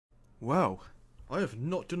Well, I have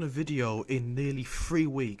not done a video in nearly 3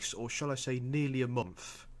 weeks, or shall I say nearly a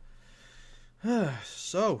month.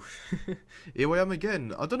 So, here I am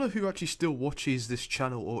again. I don't know who actually still watches this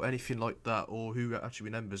channel or anything like that, or who actually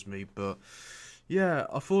remembers me, but yeah,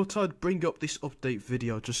 I thought I'd bring up this update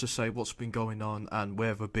video just to say what's been going on and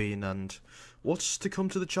where I've been and what's to come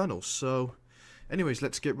to the channel. So, anyways,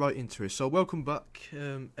 let's get right into it. So, welcome back,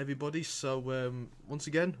 everybody. So, once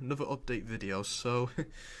again, another update video. So,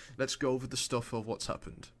 let's go over the stuff of what's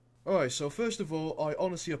happened. Alright, so first of all, I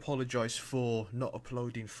honestly apologise for not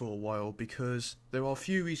uploading for a while because there are a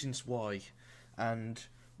few reasons why, and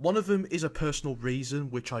one of them is a personal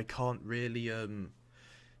reason which I can't really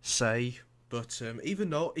say, but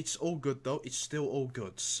even though it's all good though, it's still all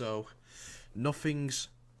good, so nothing's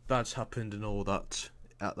bad's happened and all that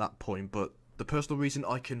at that point, but the personal reason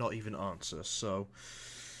I cannot even answer, so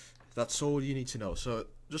that's all you need to know. So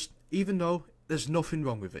just, even though there's nothing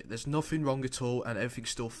wrong with it, there's nothing wrong at all and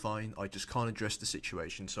everything's still fine, I just can't address the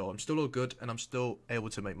situation, so I'm still all good and I'm still able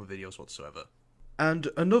to make my videos whatsoever. And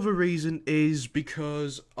another reason is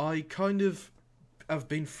because I kind of have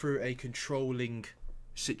been through a controlling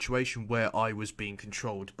situation where I was being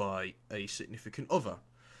controlled by a significant other.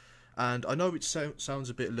 And I know it sounds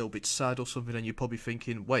a little bit sad or something, and you're probably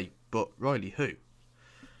thinking, wait, but Riley, who?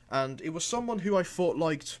 And it was someone who I thought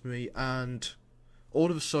liked me, and all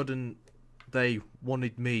of a sudden they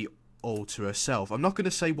wanted me all to herself. I'm not going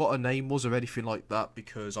to say what her name was or anything like that,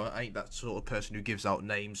 because I ain't that sort of person who gives out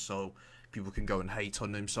names so people can go and hate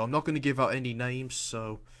on them, so I'm not going to give out any names.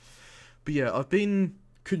 So, but yeah, I've been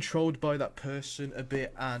controlled by that person a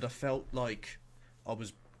bit, and I felt like I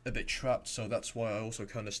was a bit trapped, so that's why I also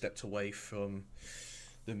kind of stepped away from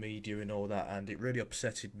the media and all that, and it really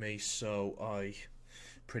upsetted me, so I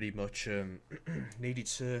pretty much needed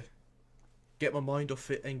to get my mind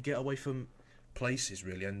off it and get away from places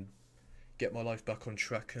really and get my life back on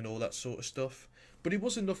track and all that sort of stuff. But it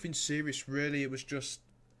wasn't nothing serious really, it was just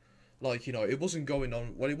like, you know, it wasn't going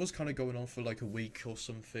on, well, it was kind of going on for like a week or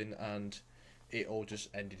something, and it all just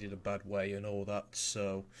ended in a bad way and all that,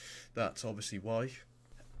 so that's obviously why.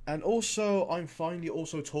 And also, I'm finally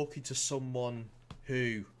also talking to someone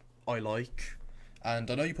who I like, and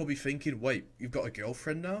I know you're probably thinking, wait, you've got a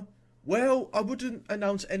girlfriend now? Well, I wouldn't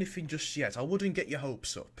announce anything just yet, I wouldn't get your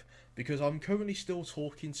hopes up, because I'm currently still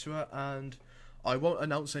talking to her, and I won't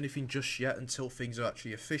announce anything just yet until things are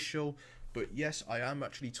actually official. But yes, I am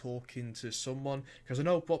actually talking to someone, because I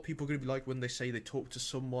know what people are going to be like when they say they talk to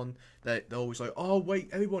someone, they're always like, oh wait,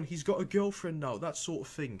 everyone, he's got a girlfriend now, that sort of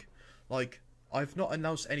thing. Like, I've not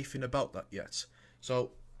announced anything about that yet.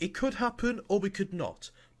 So, it could happen, or we could not,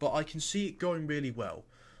 but I can see it going really well.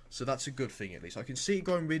 So that's a good thing at least. I can see it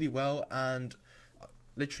going really well, and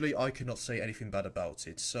literally I cannot say anything bad about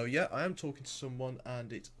it. So yeah, I am talking to someone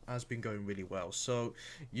and it has been going really well. So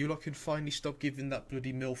you lot can finally stop giving that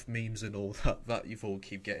bloody MILF memes and all that you've all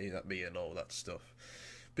keep getting at me and all that stuff.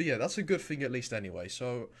 But yeah, that's a good thing at least anyway.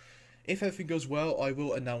 So if everything goes well, I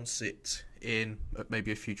will announce it in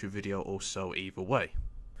maybe a future video or so either way.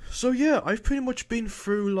 So yeah, I've pretty much been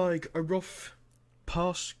through like a rough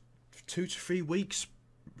past 2 to 3 weeks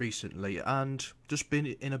recently, and just been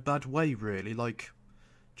in a bad way really, like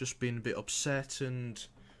just been a bit upset and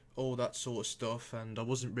all that sort of stuff, and I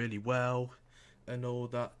wasn't really well and all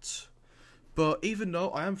that. But even though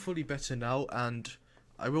I am fully better now, and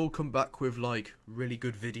I will come back with like really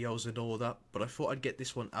good videos and all that, but I thought I'd get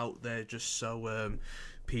this one out there just so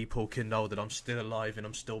people can know that I'm still alive and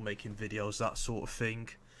I'm still making videos, that sort of thing.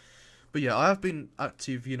 But yeah, I have been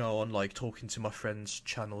active, you know, on like talking to my friends'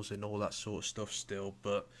 channels and all that sort of stuff still,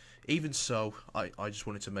 but even so, I just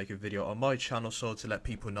wanted to make a video on my channel so to let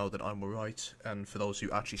people know that I'm alright, and for those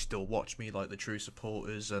who actually still watch me, like the true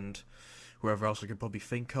supporters and whoever else I could probably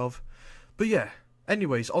think of. But yeah,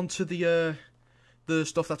 anyways, on to the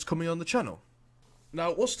stuff that's coming on the channel.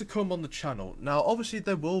 Now, what's to come on the channel? Now, obviously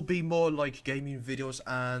there will be more like gaming videos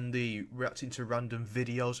and the reacting to random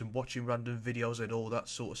videos and watching random videos and all that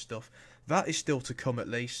sort of stuff. That is still to come at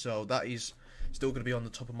least, so that is still going to be on the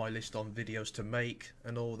top of my list on videos to make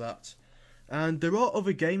and all that. And there are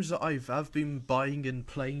other games that I've been buying and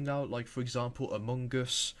playing now, like for example Among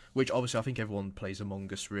Us, which obviously I think everyone plays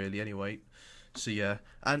Among Us really anyway. So yeah,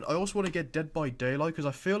 and I also want to get Dead by Daylight, because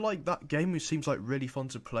I feel like that game seems like really fun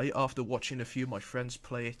to play after watching a few of my friends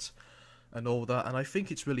play it and all that, and I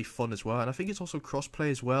think it's really fun as well, and I think it's also cross-play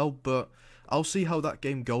as well, but I'll see how that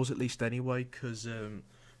game goes at least anyway, because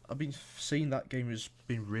I've been seeing that game has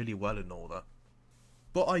been really well and all that.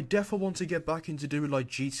 But I definitely want to get back into doing like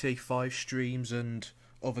GTA 5 streams and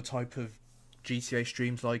other type of GTA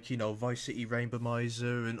streams like, you know, Vice City Rainbow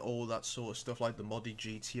Miser and all that sort of stuff, like the modded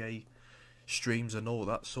GTA streams and all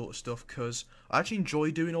that sort of stuff, because I actually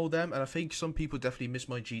enjoy doing all them, and I think some people definitely miss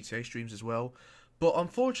my GTA streams as well. But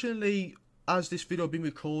unfortunately, as this video being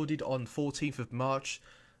recorded on 14th of March,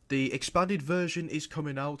 the expanded version is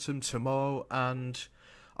coming out tomorrow, and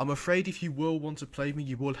I'm afraid if you will want to play me,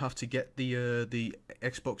 you will have to get the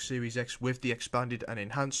Xbox Series X with the expanded and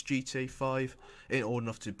enhanced GTA 5 in order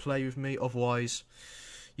enough to play with me. Otherwise,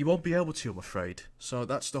 you won't be able to, I'm afraid. So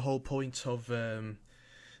that's the whole point of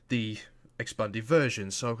the expanded version.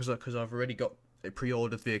 So because I've already got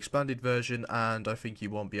pre-ordered the expanded version, and I think you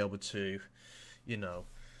won't be able to, you know,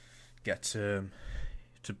 get to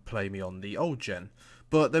play me on the old gen.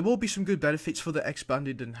 But there will be some good benefits for the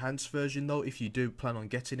expanded enhanced version though, if you do plan on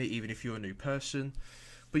getting it, even if you're a new person.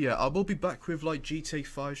 But yeah, I will be back with like GTA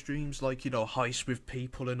 5 streams, like, you know, heists with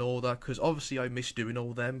people and all that, because obviously I miss doing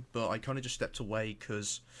all them, but I kind of just stepped away,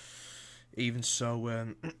 because even so,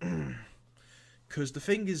 because the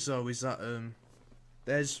thing is though, is that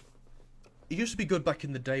it used to be good back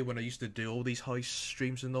in the day when I used to do all these heist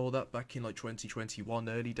streams and all that, back in like 2021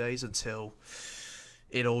 early days, until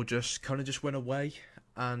it all just kind of just went away,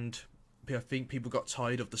 and I think people got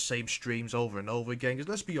tired of the same streams over and over again. Because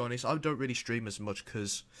let's be honest, I don't really stream as much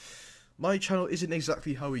because my channel isn't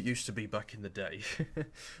exactly how it used to be back in the day.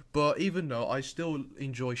 But even though, I still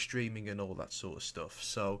enjoy streaming and all that sort of stuff,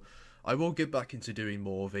 so I will get back into doing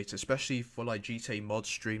more of it, especially for like GTA mod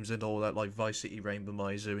streams and all that, like Vice City Rainbow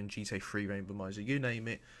Miser and GTA 3 Rainbow Miser, you name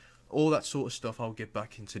it. All that sort of stuff, I'll get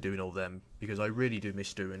back into doing all them, because I really do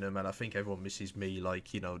miss doing them, and I think everyone misses me,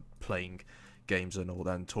 like, you know, playing games and all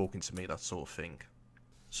that, and talking to me, that sort of thing.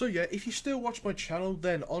 So yeah, if you still watch my channel,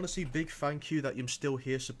 then honestly, big thank you that you're still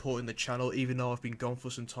here supporting the channel, even though I've been gone for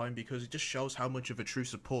some time, because it just shows how much of a true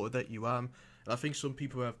supporter that you am. And I think some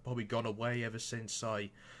people have probably gone away ever since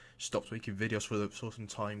I stopped making videos for some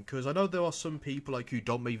time, because I know there are some people like who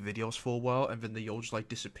don't make videos for a while, and then they all just like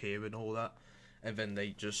disappear and all that. And then they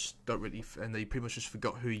just don't really, and they pretty much just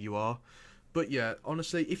forgot who you are. But yeah,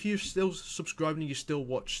 honestly, if you're still subscribing and you still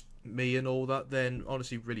watch me and all that, then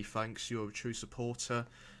honestly, really thanks. You're a true supporter,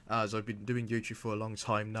 as I've been doing YouTube for a long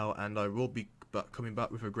time now, and I will be coming back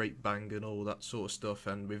with a great bang and all that sort of stuff,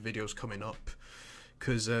 and with videos coming up.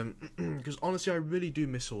 Because honestly, I really do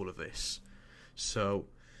miss all of this. So,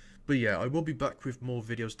 but yeah, I will be back with more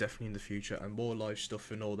videos definitely in the future, and more live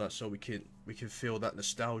stuff and all that, so we can feel that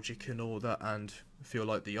nostalgic and all that, and feel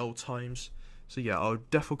like the old times. So yeah, I'll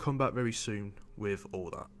definitely come back very soon with all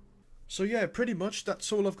that. So yeah, pretty much that's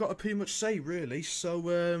all I've got to pretty much say really.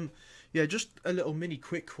 So yeah, just a little mini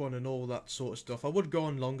quick one and all that sort of stuff. I would go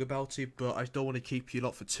on long about it, but I don't want to keep you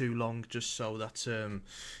lot for too long, just so that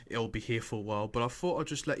it'll be here for a while. But I thought I'd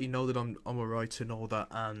just let you know that I'm alright and all that,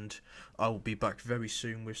 and I'll be back very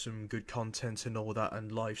soon with some good content and all that,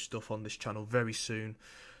 and live stuff on this channel very soon.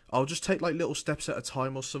 I'll just take like little steps at a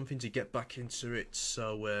time or something to get back into it.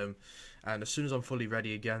 So and as soon as I'm fully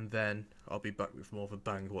ready again, then I'll be back with more of a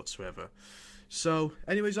bang whatsoever. So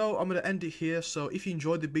anyways, I'm going to end it here. So if you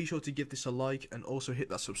enjoyed it, be sure to give this a like, and also hit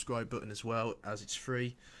that subscribe button as well, as it's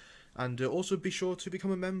free. And also be sure to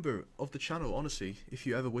become a member of the channel, honestly, if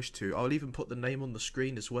you ever wish to. I'll even put the name on the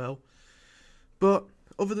screen as well. But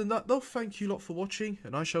other than that though, thank you lot for watching,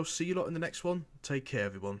 and I shall see you lot in the next one. Take care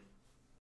everyone.